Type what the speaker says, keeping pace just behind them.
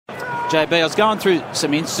JB, I was going through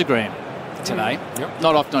some Instagram today. Yep.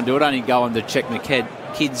 Not often I do it, only go on to check my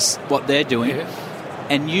kids, what they're doing. Yeah.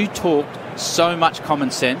 And you talked so much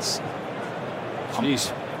common sense.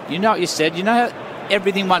 Jeez. You know what you said? You know how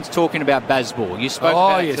everything one's talking about Bazball. You spoke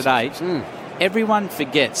about it today. Everyone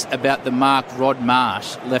forgets about the mark Rod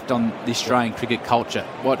Marsh left on the Australian cricket culture.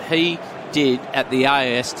 What he did at the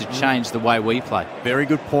AIS to change the way we play. Very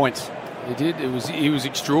good point. He did. He was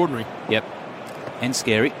extraordinary. Yep. And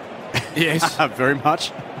scary. Yes. Very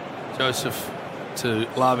much. Joseph to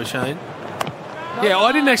Labuschagne. Yeah,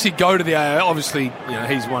 I didn't actually go to the AIS. Obviously,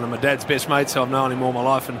 he's one of my dad's best mates, so I've known him all my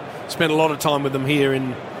life and spent a lot of time with him here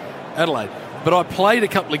in Adelaide. But I played a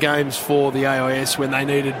couple of games for the AIS when they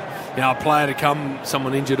needed, a player to come,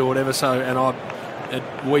 someone injured or whatever. And I had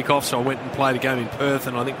a week off, so I went and played a game in Perth,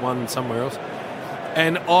 and I think one somewhere else.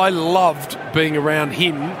 And I loved being around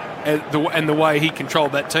him and the way he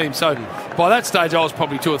controlled that team. So by that stage, I was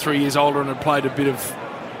probably 2 or 3 years older and had played a bit of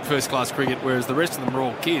first-class cricket, whereas the rest of them were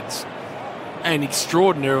all kids and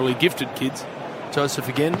extraordinarily gifted kids. Joseph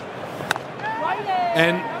again.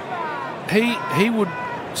 And he would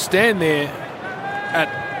stand there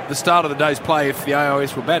at the start of the day's play if the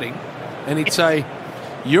AIS were batting, and he'd say,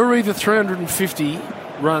 "You're either 350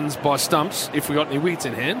 runs by stumps if we got any wickets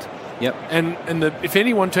in hand." Yep. And if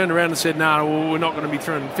anyone turned around and said, "No, well, we're not going to be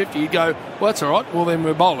 350," he'd go, "Well, that's all right. Well, then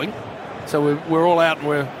we're bowling, so we're all out and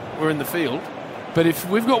we're in the field. But if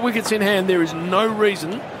we've got wickets in hand, there is no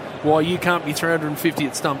reason why you can't be 350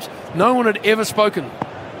 at stumps." No one had ever spoken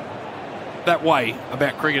that way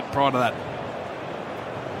about cricket prior to that.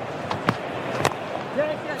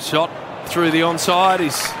 Shot through the onside.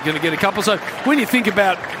 He's going to get a couple. So when you think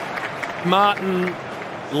about Martin,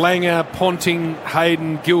 Langer, Ponting,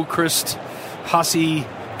 Hayden, Gilchrist, Hussey,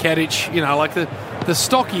 Kadich, like the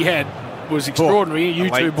stock he had was extraordinary. You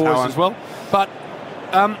two boys talent as well. But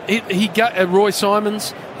he Roy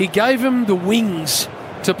Simons, he gave him the wings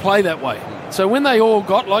to play that way. So when they all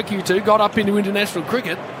got, like you two, got up into international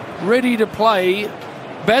cricket, ready to play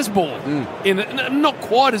Bazball, in not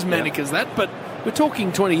quite as manic as that, but we're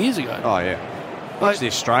talking 20 years ago. Oh, yeah. Watch the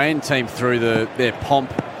Australian team through their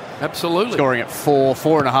pomp. Absolutely. Scoring at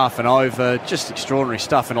 4.5 and over. Just extraordinary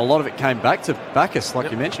stuff. And a lot of it came back to Bacchus, like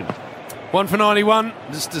you mentioned. 1 for 91.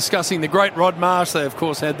 Just discussing the great Rod Marsh. They, of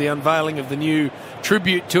course, had the unveiling of the new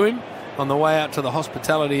tribute to him on the way out to the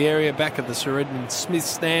hospitality area back at the Sir Edmund Smith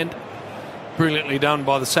stand. Brilliantly done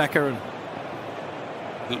by the Sacker. And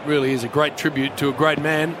it really is a great tribute to a great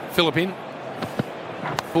man. Philippine.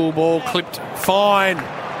 Full ball clipped fine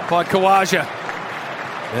by Khawaja.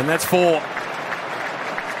 And that's 4.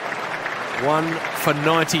 1 for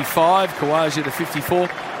 95. Khawaja to 54.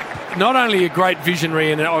 Not only a great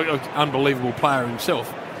visionary and an unbelievable player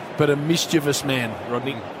himself, but a mischievous man,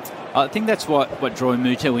 Rodney. I think that's what drew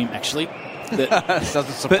me to him, actually.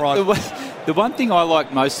 Doesn't surprise me. The one thing I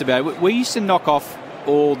like most about it, we used to knock off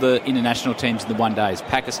all the international teams in the one days.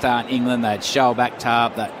 Pakistan, England, they had Shoaib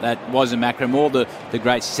Akhtar, that wasn't Makram, all the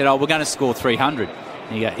greats. He said, we're going to score 300.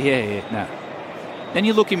 And you go, yeah, no. Then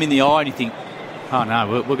you look him in the eye and you think, oh,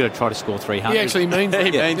 no, we're going to try to score 300. He actually means it.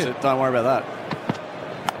 He means it. Don't worry about that.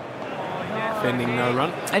 Defending no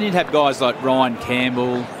run. And you'd have guys like Ryan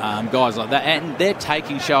Campbell, guys like that, and they're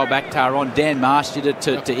taking Shoaib Akhtar on. Dan Marsh did it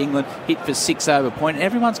to England, hit for 6 over point.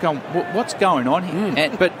 Everyone's going, what's going on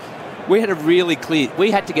here? But we had a really clear,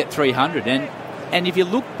 we had to get 300. And if you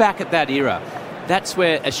look back at that era, that's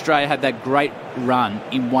where Australia had that great run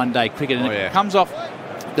in one-day cricket. And it comes off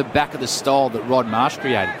the back of the style that Rod Marsh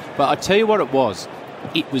created. But I tell you what it was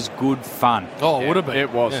good fun. Oh, it would have been.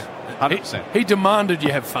 It was. Yeah. 100%. He demanded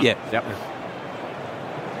you have fun. Yeah. Yep.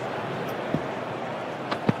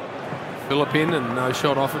 Philippine and no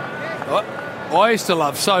shot off it. I used to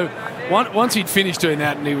love, so once he'd finished doing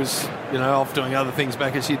that and he was off doing other things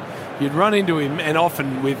back as you'd run into him, and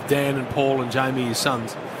often with Dan and Paul and Jamie, his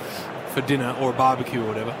sons, for dinner or a barbecue or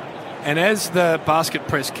whatever. And as the basket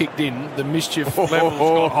press kicked in, the mischief levels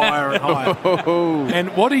got higher and higher.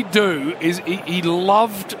 And what he'd do is he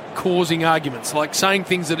loved causing arguments, like saying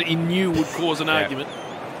things that he knew would cause an argument.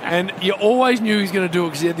 And you always knew he was going to do it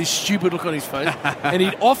because he had this stupid look on his face. And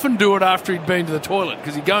he'd often do it after he'd been to the toilet,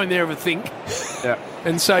 because he'd go in there and think. Yeah.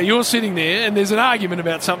 And so you're sitting there and there's an argument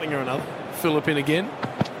about something or another. Philippine again.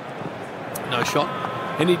 No shot.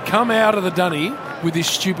 And he'd come out of the dunny with this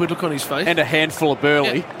stupid look on his face. And a handful of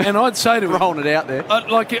burley. Yeah. And I'd say to him... rolling it out there.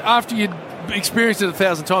 Like, after you'd experienced it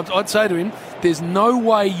 1,000 times, I'd say to him, there's no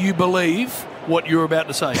way you believe what you're about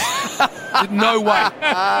to say. No way.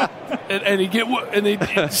 And he'd get... And he'd...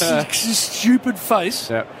 this stupid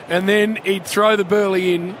face. Yep. And then he'd throw the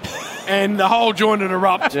burley in and the whole joint would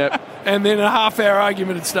erupt. Yep. And then a half-hour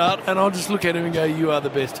argument would start, and I'll just look at him and go, "You are the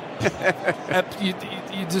best."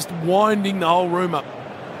 You're just winding the whole room up.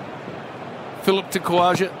 Philip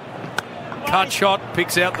Takwaja, cut shot,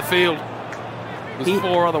 picks out the field. There's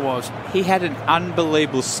 4 otherwise. He had an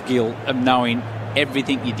unbelievable skill of knowing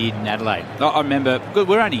everything you did in Adelaide. I remember,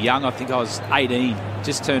 we're only young, I think I was 18,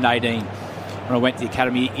 just turned 18. When I went to the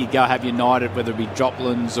academy, you'd go have your night at whether it be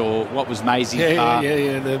Droplands or what was Maisie Park.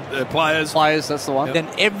 Yeah, the players. Players, that's the one. Yep. Then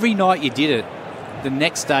every night you did it, the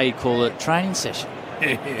next day you'd call it a training session.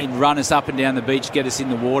 He'd run us up and down the beach, get us in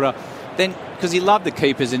the water. Then, because he loved the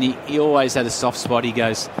keepers and he always had a soft spot, he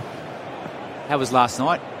goes, "How was last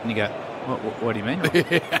night?" And you go, what do you mean?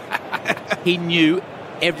 He knew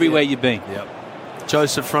everywhere you've been. Yep.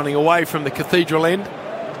 Joseph running away from the cathedral end.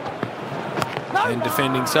 And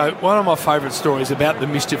defending. So one of my favourite stories about the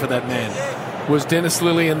mischief of that man was Dennis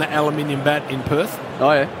Lilly and the aluminium bat in Perth.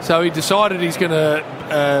 Oh, yeah. So he decided he's going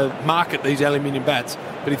to market these aluminium bats,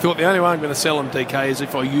 but he thought the only way I'm going to sell them, DK, is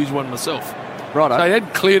if I use one myself. Right. So he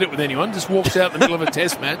hadn't cleared it with anyone, just walks out in the middle of a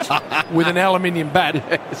test match with an aluminium bat.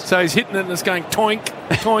 Yes. So he's hitting it and it's going toink,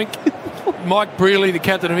 toink. Mike Brearley, the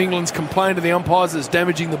captain of England's, complained to the umpires that it's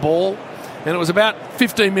damaging the ball. And it was about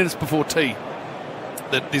 15 minutes before tea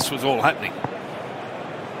that this was all happening.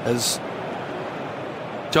 As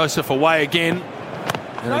Joseph away again,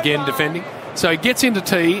 and again defending. So he gets into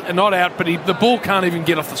tea and not out, but the ball can't even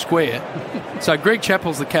get off the square. So Greg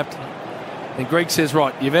Chappell's the captain. And Greg says,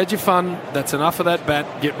 "Right, you've had your fun. That's enough of that bat.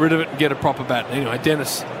 Get rid of it and get a proper bat." Anyway,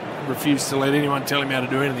 Dennis refused to let anyone tell him how to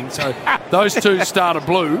do anything. So those two started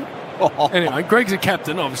blue. Anyway, Greg's a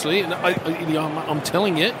captain, obviously. And I'm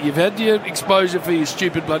telling you, you've had your exposure for your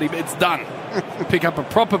stupid bloody... It's done. Pick up a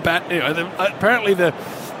proper bat. Anyway, apparently the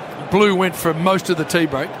blue went for most of the tea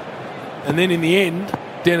break. And then in the end,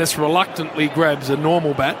 Dennis reluctantly grabs a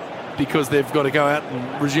normal bat because they've got to go out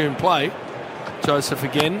and resume play. Joseph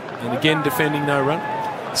again, and again defending no run.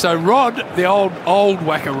 So Rod, the old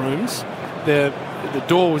Wacker rooms, the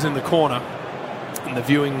door was in the corner, and the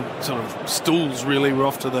viewing sort of stools really were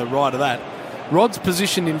off to the right of that. Rod's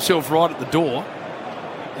positioned himself right at the door,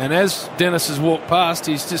 and as Dennis has walked past,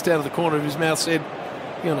 he's just out of the corner of his mouth said,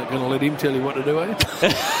 "You're not going to let him tell you what to do, are you?"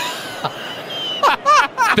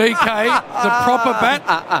 DK, the proper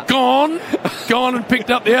bat, gone and picked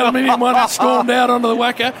up the aluminium one and stormed out onto the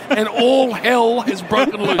Wacker, and all hell has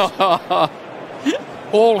broken loose.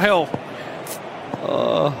 All hell.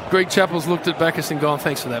 Greg Chappell's looked at Bacchus and gone,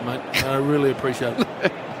 "Thanks for that, mate. I really appreciate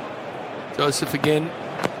it." Joseph again.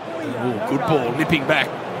 Ooh, good ball, nipping back.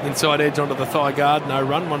 Inside edge onto the thigh guard. No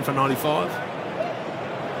run, 1 for 95.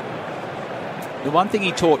 The one thing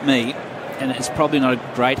he taught me, and it's probably not a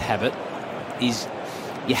great habit, is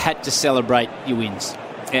you had to celebrate your wins.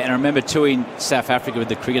 And I remember touring South Africa with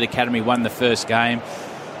the Cricket Academy, won the first game.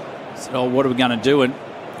 Said, "Oh, what are we going to do?" And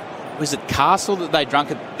was it Castle that they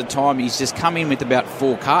drunk at the time? He's just come in with about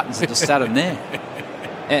 4 cartons and just sat them there.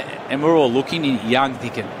 And we're all looking young,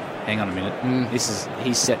 thinking, "Hang on a minute,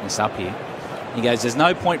 he's setting us up here." He goes, "There's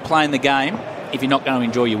no point playing the game if you're not going to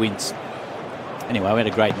enjoy your wins." Anyway, we had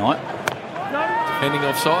a great night. Defending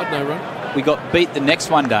offside, no run. We got beat the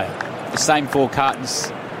next one day. The same 4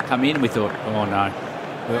 cartons come in. We thought, "Oh no."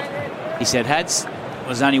 Well, he said, "Hads,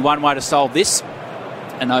 there's only one way to solve this,"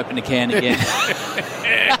 and open the can again.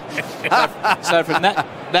 So from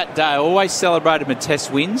that day, I always celebrated my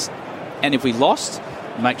test wins, and if we lost,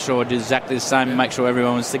 make sure I did exactly the same and make sure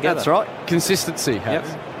everyone was together. That's right. Consistency,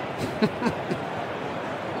 Hads. Yep.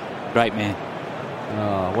 Great man.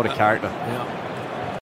 Oh, what a character. Yeah.